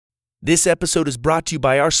This episode is brought to you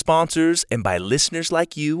by our sponsors and by listeners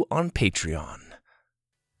like you on Patreon.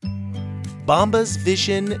 Bombas'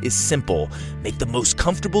 vision is simple. Make the most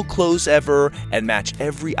comfortable clothes ever and match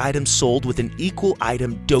every item sold with an equal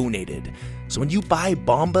item donated. So when you buy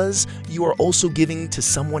Bombas, you are also giving to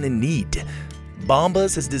someone in need.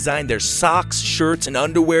 Bombas has designed their socks, shirts, and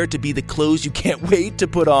underwear to be the clothes you can't wait to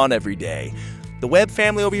put on every day. The Webb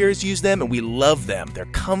family over here has used them, and we love them. They're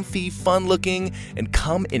comfy, fun-looking, and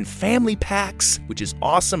come in family packs, which is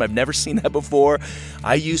awesome. I've never seen that before.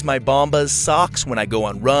 I use my Bombas socks when I go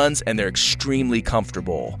on runs, and they're extremely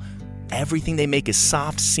comfortable. Everything they make is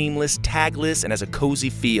soft, seamless, tagless, and has a cozy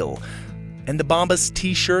feel. And the Bombas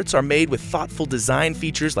t-shirts are made with thoughtful design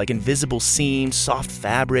features like invisible seams, soft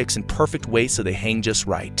fabrics, and perfect waist so they hang just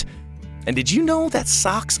right. And did you know that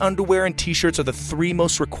socks, underwear, and t-shirts are the 3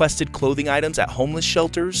 most requested clothing items at homeless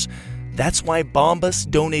shelters? That's why Bombas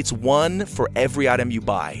donates 1 for every item you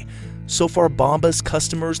buy. So far, Bombas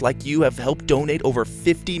customers like you have helped donate over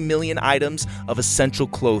 50 million items of essential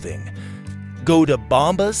clothing. Go to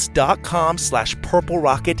bombas.com/Purple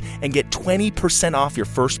Rocket and get 20% off your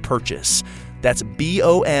first purchase. That's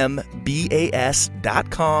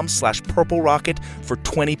bombas.com/Purple Rocket for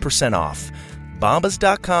 20% off.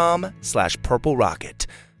 Bombas.com/Purple Rocket.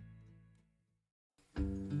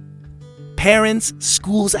 Parents,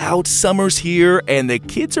 school's out, summer's here, and the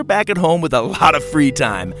kids are back at home with a lot of free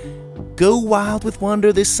time. Go wild with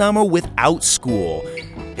wonder this summer with OutSchool.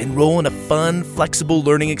 Enroll in a fun, flexible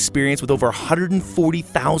learning experience with over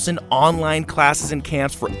 140,000 online classes and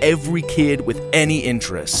camps for every kid with any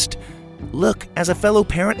interest. Look, as a fellow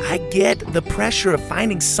parent, I get the pressure of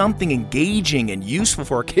finding something engaging and useful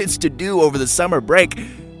for our kids to do over the summer break.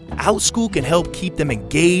 OutSchool can help keep them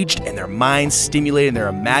engaged and their minds stimulated and their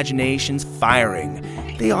imaginations firing.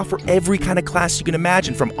 They offer every kind of class you can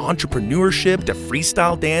imagine, from entrepreneurship to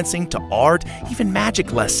freestyle dancing to art, even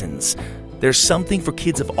magic lessons. There's something for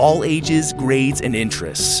kids of all ages, grades, and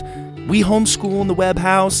interests. We homeschool in the Webb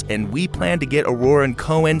house, and we plan to get Aurora and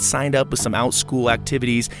Cohen signed up with some OutSchool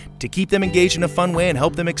activities to keep them engaged in a fun way and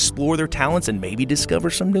help them explore their talents and maybe discover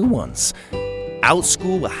some new ones.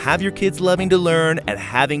 OutSchool will have your kids loving to learn and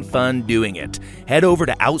having fun doing it. Head over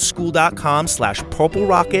to outschool.com/Purple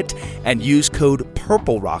Rocket and use code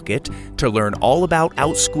Purple Rocket to learn all about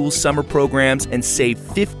OutSchool's summer programs and save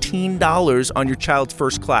 $15 on your child's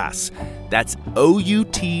first class. That's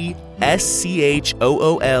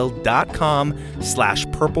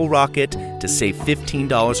OutSchool.com/Purple Rocket to save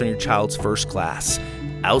 $15 on your child's first class.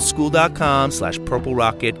 Outschool.com/Purple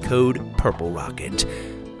Rocket, code Purple Rocket.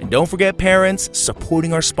 And don't forget, parents,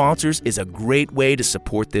 supporting our sponsors is a great way to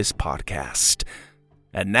support this podcast.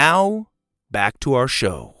 And now, back to our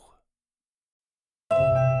show.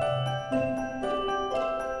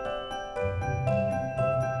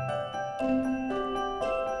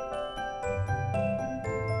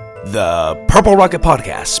 The Purple Rocket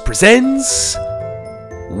Podcast presents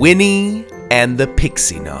Winnie and the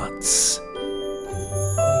Pixienauts.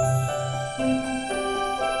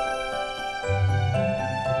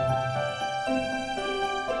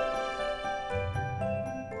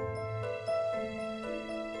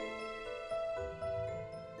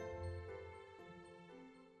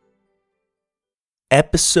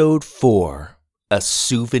 Episode 4, A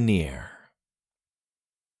Souvenir.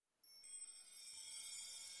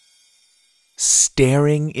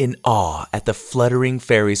 Staring in awe at the fluttering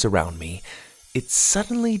fairies around me, it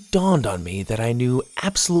suddenly dawned on me that I knew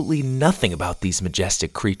absolutely nothing about these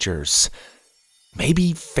majestic creatures.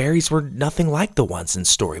 Maybe fairies were nothing like the ones in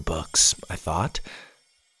storybooks, I thought.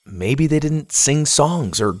 Maybe they didn't sing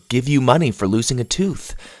songs or give you money for losing a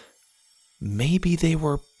tooth. Maybe they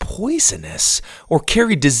were poisonous or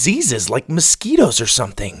carried diseases like mosquitoes or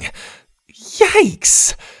something.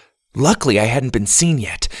 Yikes! Luckily, I hadn't been seen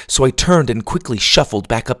yet, so I turned and quickly shuffled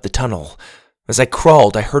back up the tunnel. As I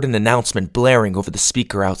crawled, I heard an announcement blaring over the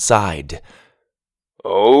speaker outside.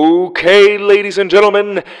 Okay, ladies and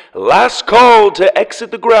gentlemen, last call to exit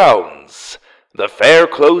the grounds. The fair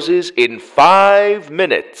closes in 5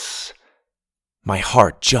 minutes. My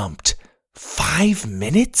heart jumped. 5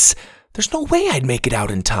 minutes? There's no way I'd make it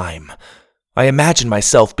out in time. I imagined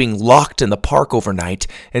myself being locked in the park overnight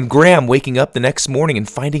and Graham waking up the next morning and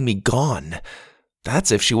finding me gone.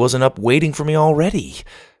 That's if she wasn't up waiting for me already.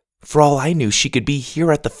 For all I knew, she could be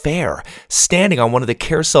here at the fair, standing on one of the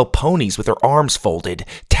carousel ponies with her arms folded,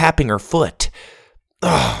 tapping her foot.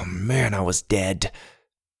 Oh man, I was dead.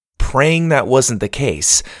 Praying that wasn't the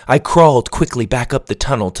case, I crawled quickly back up the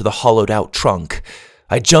tunnel to the hollowed-out trunk.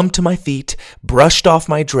 I jumped to my feet, brushed off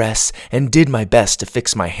my dress, and did my best to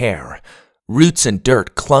fix my hair. Roots and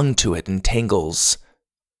dirt clung to it in tangles.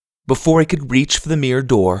 Before I could reach for the mirror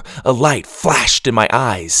door, a light flashed in my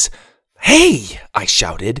eyes. "Hey!" I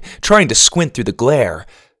shouted, trying to squint through the glare.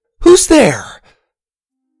 "Who's there?"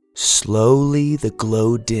 Slowly, the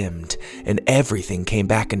glow dimmed, and everything came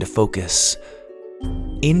back into focus.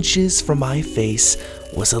 Inches from my face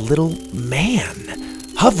was a little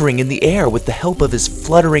man, hovering in the air with the help of his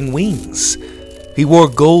fluttering wings. He wore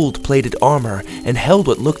gold-plated armor and held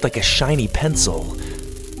what looked like a shiny pencil.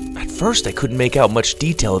 At first, I couldn't make out much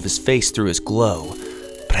detail of his face through his glow,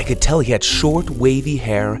 but I could tell he had short, wavy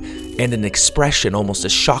hair and an expression almost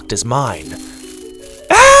as shocked as mine.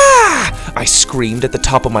 "Ah!" I screamed at the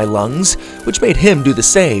top of my lungs, which made him do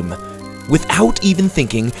the same. Without even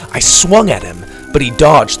thinking, I swung at him, but he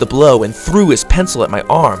dodged the blow and threw his pencil at my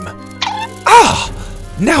arm. "Ah!"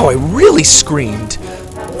 Now I really screamed.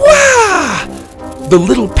 "Wah!" The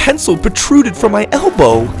little pencil protruded from my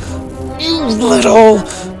elbow. "You little..."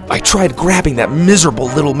 I tried grabbing that miserable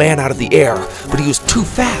little man out of the air, but he was too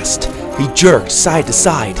fast. He jerked side to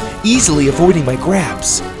side, easily avoiding my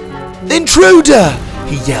grabs. "Intruder!"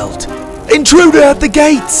 he yelled. "Intruder at the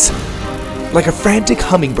gates!" Like a frantic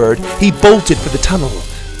hummingbird, he bolted for the tunnel.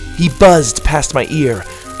 He buzzed past my ear,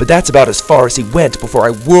 but that's about as far as he went before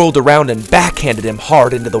I whirled around and backhanded him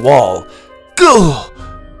hard into the wall. Gah!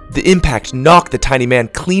 The impact knocked the tiny man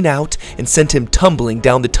clean out and sent him tumbling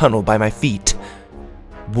down the tunnel by my feet.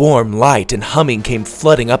 Warm light and humming came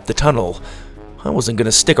flooding up the tunnel. I wasn't going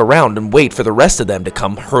to stick around and wait for the rest of them to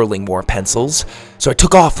come hurling more pencils, so I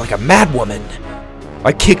took off like a madwoman.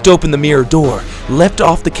 I kicked open the mirror door, leapt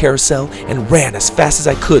off the carousel, and ran as fast as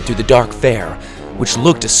I could through the dark fair, which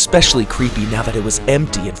looked especially creepy now that it was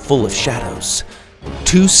empty and full of shadows.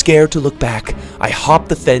 Too scared to look back, I hopped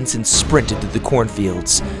the fence and sprinted through the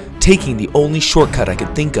cornfields, taking the only shortcut I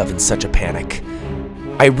could think of in such a panic.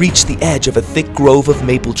 I reached the edge of a thick grove of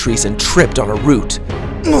maple trees and tripped on a root.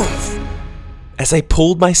 Oof. As I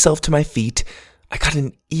pulled myself to my feet, I got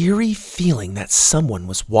an eerie feeling that someone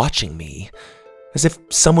was watching me, as if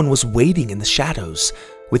someone was waiting in the shadows,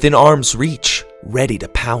 within arm's reach, ready to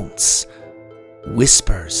pounce.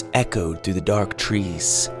 Whispers echoed through the dark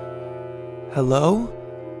trees. "Hello?"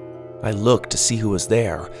 I looked to see who was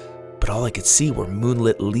there, but all I could see were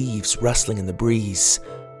moonlit leaves rustling in the breeze.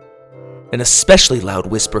 An especially loud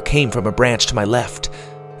whisper came from a branch to my left.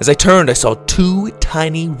 As I turned, I saw two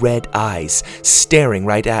tiny red eyes staring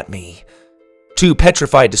right at me. Too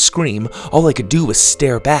petrified to scream, all I could do was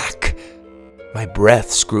stare back. My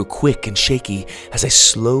breaths grew quick and shaky as I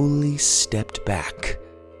slowly stepped back.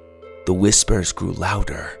 The whispers grew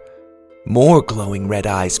louder. More glowing red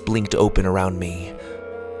eyes blinked open around me.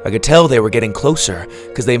 I could tell they were getting closer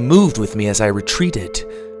because they moved with me as I retreated.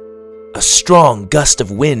 A strong gust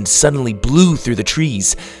of wind suddenly blew through the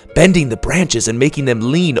trees, bending the branches and making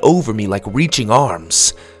them lean over me like reaching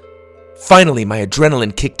arms. Finally, my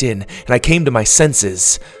adrenaline kicked in and I came to my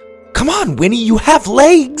senses. "Come on, Winnie, you have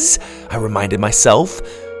legs!" I reminded myself.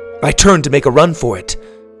 I turned to make a run for it.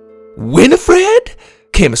 "Winifred?"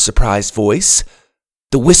 came a surprised voice.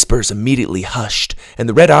 The whispers immediately hushed, and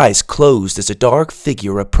the red eyes closed as a dark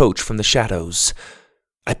figure approached from the shadows.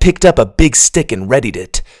 I picked up a big stick and readied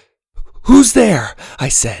it. "Who's there?" I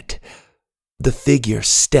said. The figure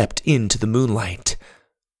stepped into the moonlight.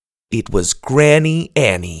 It was Granny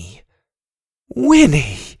Annie.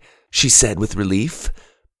 "Winnie," she said with relief.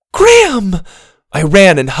 "Graham!" I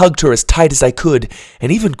ran and hugged her as tight as I could,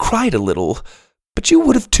 and even cried a little. But you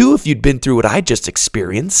would have too if you'd been through what I just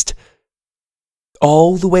experienced.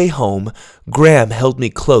 All the way home, Graham held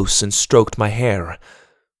me close and stroked my hair.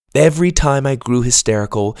 Every time I grew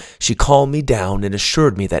hysterical, she calmed me down and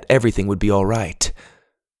assured me that everything would be all right.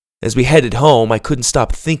 As we headed home, I couldn't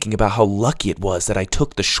stop thinking about how lucky it was that I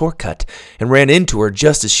took the shortcut and ran into her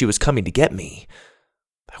just as she was coming to get me.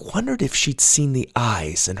 I wondered if she'd seen the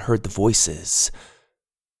eyes and heard the voices.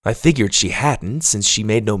 I figured she hadn't, since she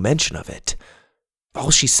made no mention of it.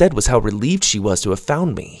 All she said was how relieved she was to have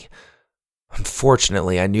found me.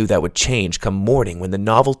 Unfortunately, I knew that would change come morning when the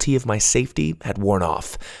novelty of my safety had worn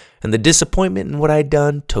off, and the disappointment in what I'd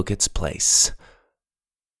done took its place.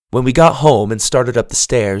 When we got home and started up the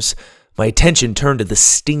stairs, my attention turned to the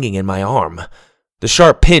stinging in my arm. The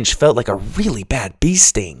sharp pinch felt like a really bad bee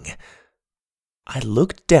sting. I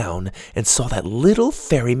looked down and saw that little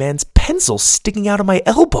ferryman's pencil sticking out of my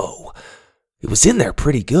elbow. It was in there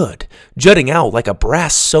pretty good, jutting out like a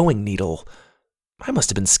brass sewing needle. I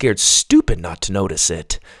must have been scared stupid not to notice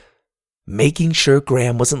it. Making sure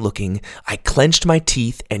Graham wasn't looking, I clenched my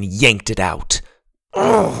teeth and yanked it out.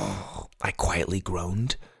 "Ugh," I quietly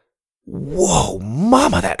groaned. "Whoa,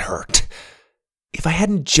 Mama, that hurt." If I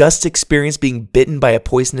hadn't just experienced being bitten by a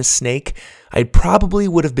poisonous snake, I probably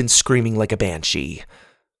would have been screaming like a banshee.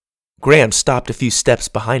 Graham stopped a few steps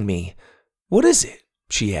behind me. "What is it?"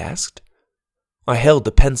 she asked. I held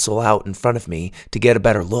the pencil out in front of me to get a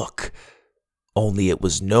better look. Only it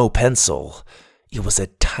was no pencil. It was a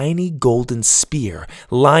tiny golden spear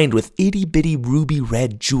lined with itty-bitty ruby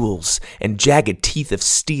red jewels and jagged teeth of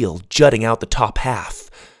steel jutting out the top half.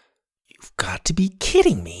 "You've got to be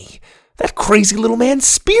kidding me. That crazy little man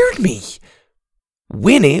speared me."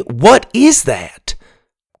 "Winnie, what is that?"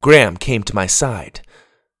 Graham came to my side.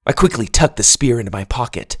 I quickly tucked the spear into my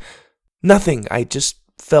pocket. "Nothing, I just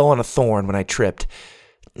fell on a thorn when I tripped.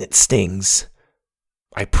 It stings."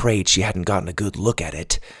 I prayed she hadn't gotten a good look at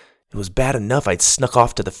it. It was bad enough I'd snuck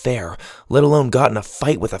off to the fair, let alone got in a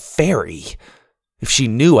fight with a fairy. If she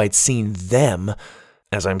knew I'd seen them,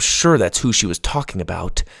 as I'm sure that's who she was talking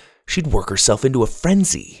about, she'd work herself into a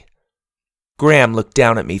frenzy. Graham looked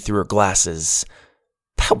down at me through her glasses.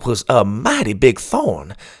 "That was a mighty big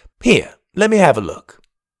thorn. Here, let me have a look."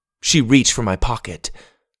 She reached for my pocket.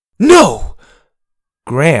 "No!"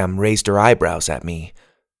 Graham raised her eyebrows at me.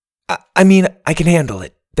 I mean, I can handle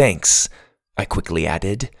it, thanks," I quickly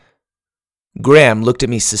added. Graham looked at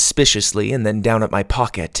me suspiciously and then down at my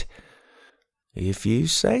pocket. "If you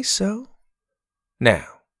say so. Now,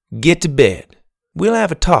 get to bed. We'll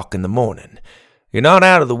have a talk in the morning. You're not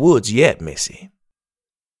out of the woods yet, missy."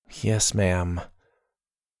 "Yes, ma'am."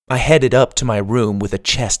 I headed up to my room with a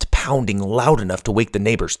chest pounding loud enough to wake the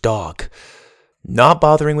neighbor's dog. Not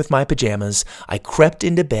bothering with my pajamas, I crept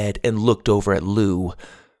into bed and looked over at Lou.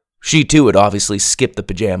 She too had obviously skipped the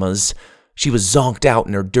pajamas. She was zonked out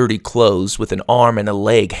in her dirty clothes with an arm and a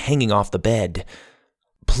leg hanging off the bed.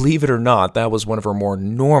 Believe it or not, that was one of her more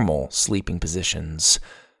normal sleeping positions.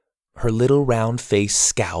 Her little round face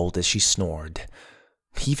scowled as she snored.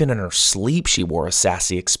 Even in her sleep, she wore a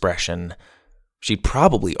sassy expression. She'd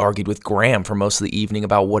probably argued with Graham for most of the evening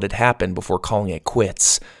about what had happened before calling it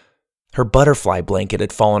quits. Her butterfly blanket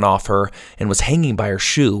had fallen off her and was hanging by her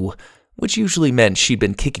shoe, which usually meant she'd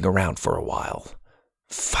been kicking around for a while.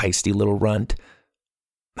 Feisty little runt.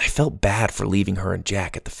 I felt bad for leaving her and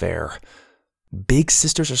Jack at the fair. Big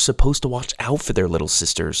sisters are supposed to watch out for their little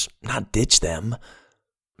sisters, not ditch them.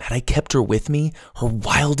 Had I kept her with me, her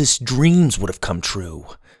wildest dreams would have come true.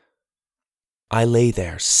 I lay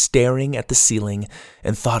there staring at the ceiling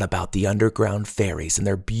and thought about the underground fairies and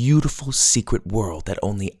their beautiful secret world that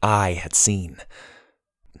only I had seen.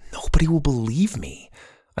 Nobody will believe me,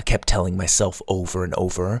 I kept telling myself over and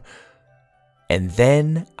over. And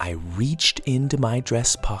then I reached into my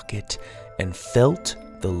dress pocket and felt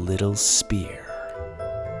the little spear.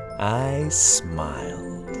 I smiled.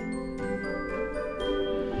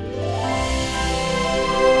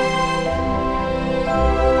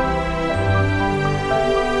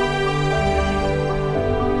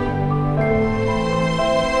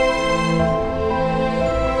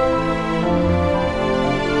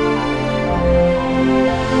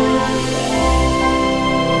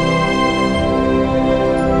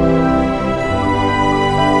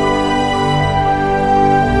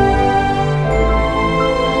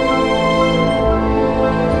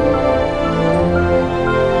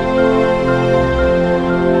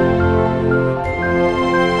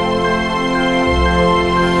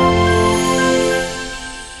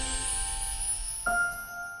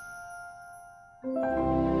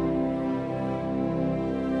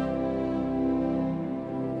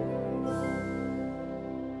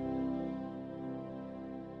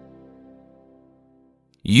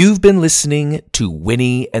 You've been listening to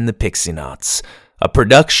Winnie and the Pixienauts, a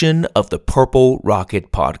production of the Purple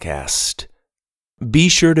Rocket Podcast. Be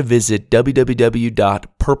sure to visit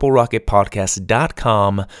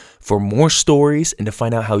www.purplerocketpodcast.com for more stories and to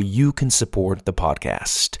find out how you can support the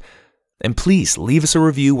podcast. And please leave us a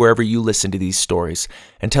review wherever you listen to these stories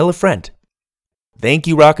and tell a friend. Thank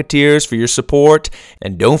you, Rocketeers, for your support,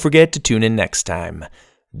 and don't forget to tune in next time.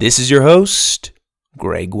 This is your host,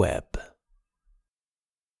 Greg Webb.